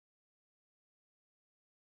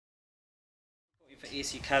for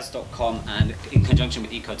esukaz.com and in conjunction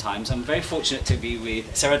with Oikotimes. I'm very fortunate to be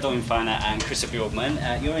with Sarah Dawn-Finer and Krista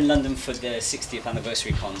Björkman. You're in London for the 60th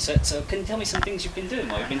anniversary concert, so can you tell me some things you've been doing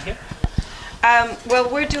while you've been here? Well,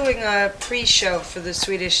 we're doing a pre-show for the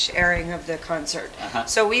Swedish airing of the concert.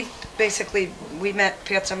 So we met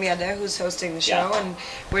Petra Mede, who's hosting the show, and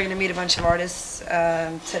we're going to meet a bunch of artists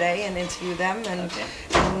today and interview them and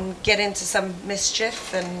get into some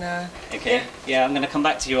mischief. And yeah, I'm going to come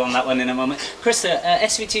back to you on that one in a moment. Krista,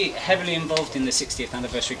 SVT heavily involved in the 60th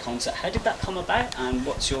anniversary concert. How did that come about, and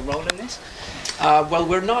what's your role in this? Well,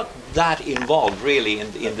 we're not that involved really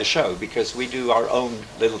in the show, because we do our own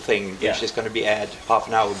little thing, which is going to be aired half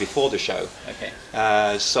an hour before the show.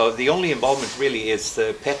 So the only involvement really is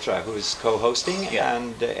Petra, who is co-hosting,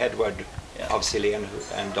 and Edward of Cillian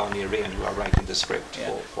and Donnie Rehn, who are writing the script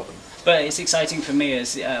for them. But it's exciting for me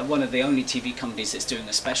as one of the only TV companies that's doing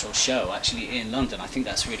a special show actually in London. I think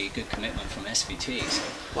that's really a good commitment from SVT. So.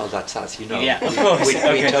 Well, that's us, you know. Yeah, of course. We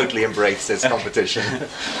totally embrace this competition.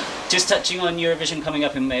 Just touching on Eurovision coming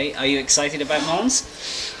up in May, are you excited about Mons?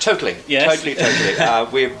 Totally, yes. totally.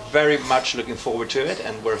 We're very much looking forward to it,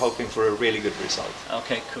 and we're hoping for a really good result.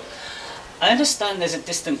 Okay, cool. I understand there's a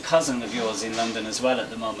distant cousin of yours in London as well at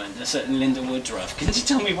the moment, a certain Lynda Woodruff. Can you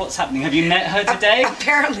tell me what's happening? Have you met her today?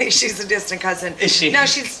 Apparently she's a distant cousin. Is she? No,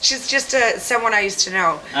 she's just someone I used to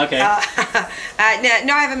know. Okay. No,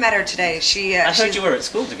 I haven't met her today. I heard you were at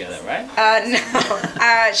school together, right?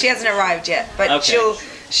 No, she hasn't arrived yet, but she'll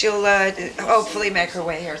hopefully make her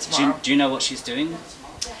way here tomorrow. Do you know what she's doing?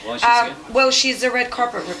 Well, she's a red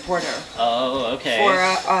carpet reporter. Oh, okay. For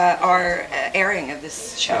our airing of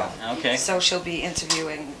this show. Okay. So she'll be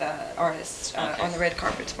interviewing the artists on the red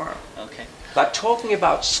carpet tomorrow. Okay. But talking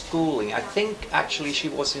about schooling, I think actually she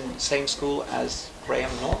was in the same school as Graham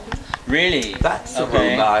Norton. Really? That's the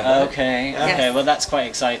rumor I heard. Okay. Yeah. Okay. Well, that's quite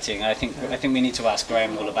exciting. I think we need to ask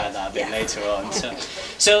Graham all about that a bit later on.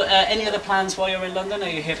 So any other plans while you're in London? Are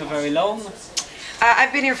you here for very long?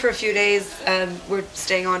 I've been here for a few days. We're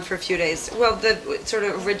staying on for a few days. Well, the sort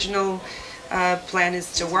of original plan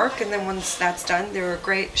is to work, and then once that's done, there are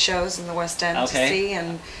great shows in the West End to see.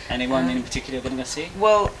 And anyone in particular you're going to go see?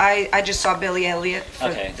 Well, I just saw Billy Elliot for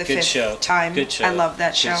the fifth time. Good show. I love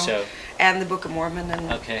that show. Good show. And the Book of Mormon,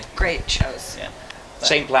 and great shows. Yeah.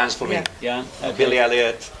 Same plans for me. Yeah. Okay. Billy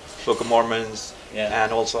Elliot, Book of Mormons.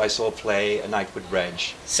 And also I saw A Night with Reg.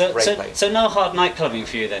 So no hard night clubbing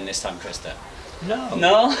for you then this time, Krista? No.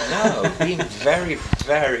 No? No. Being very,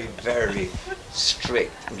 very, very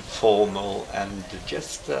strict and formal and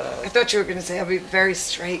just... I thought you were going to say I'll be very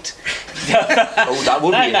straight. Oh, that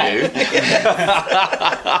would be new.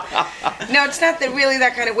 No, it's not really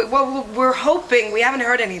that kind of way. Well, we're hoping, we haven't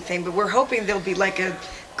heard anything, but we're hoping there'll be like a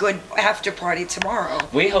good after party tomorrow.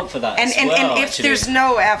 We hope for that and if there's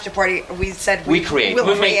no after party, we said we'll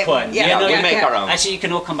make one. We'll make our own. Actually, you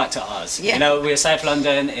can all come back to ours. You know, we're South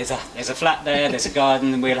London. There's a flat there. There's a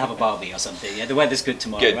garden. And we'll have a barbie or something. Yeah, the weather's good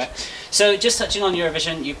tomorrow. Right? So, just touching on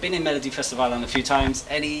Eurovision, you've been in Melodifestivalen a few times.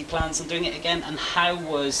 Any plans on doing it again? And how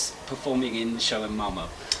was performing in the show in Malmo?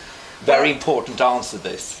 Very important to answer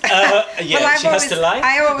this.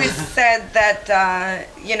 I always said that,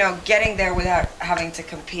 you know, getting there without having to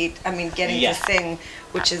compete, I mean, getting to sing,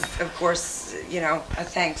 which is, of course, you know, a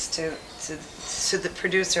thanks to the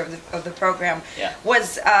producer of the program,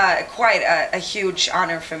 was quite a huge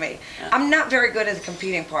honor for me. I'm not very good at the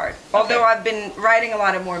competing part, although I've been writing a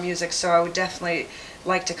lot of more music, so I would definitely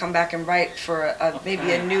like to come back and write for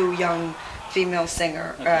maybe a new young female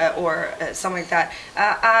singer or something like that.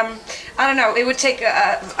 I don't know. It would take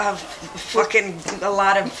a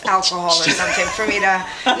lot of alcohol or something for me to.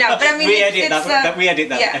 No, but I mean, we edit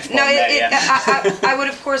that. Yeah. No, I would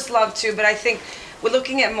of course love to, but I think we're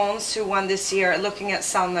looking at Mons, who won this year, looking at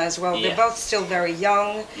Salma as well. They're both still very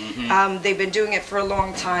young. They've been doing it for a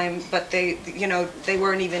long time, but they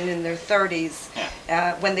weren't even in their 30s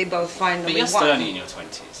when they both finally won. But you're still only in your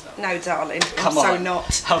 20s. No, darling, I'm so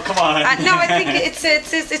not. Oh, come on. No, I think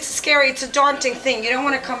it's scary. It's a daunting thing. You don't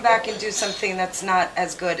want to come back and do something that's not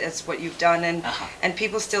as good as what you've done, and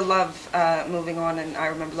people still love moving on. And I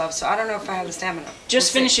remember love. So I don't know if I have the stamina.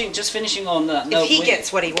 Just finishing on that note. If he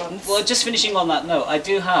gets what he wants. Well, just finishing on that note, I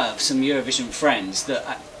do have some Eurovision friends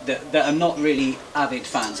that are not really avid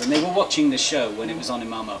fans, and they were watching the show when it was on in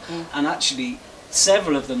Malmo, and actually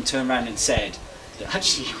several of them turned around and said,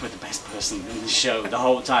 actually, you were the best person in the show the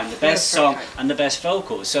whole time, the best song and the best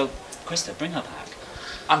vocals. So, Krista, bring her back.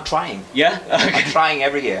 I'm trying. Yeah? I'm trying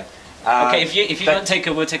every year. Okay, if you don't take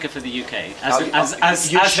her, we'll take her for the UK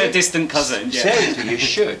as her distant cousin. Seriously, you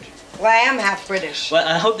should. Well, I am half British. Well,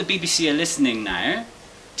 I hope the BBC are listening now.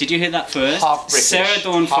 Did you hear that first? Half British. Sarah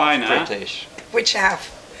Dawn-Finer. Half British. Which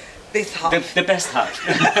half? This half. The best half.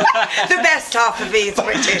 The best half of me is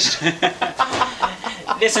British.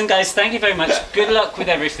 Listen, guys, thank you very much. Good luck with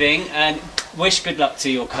everything, and wish good luck to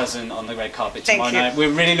your cousin on the red carpet tomorrow night.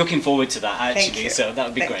 We're really looking forward to that, actually, so that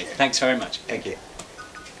would be great. Thanks very much. Thank you.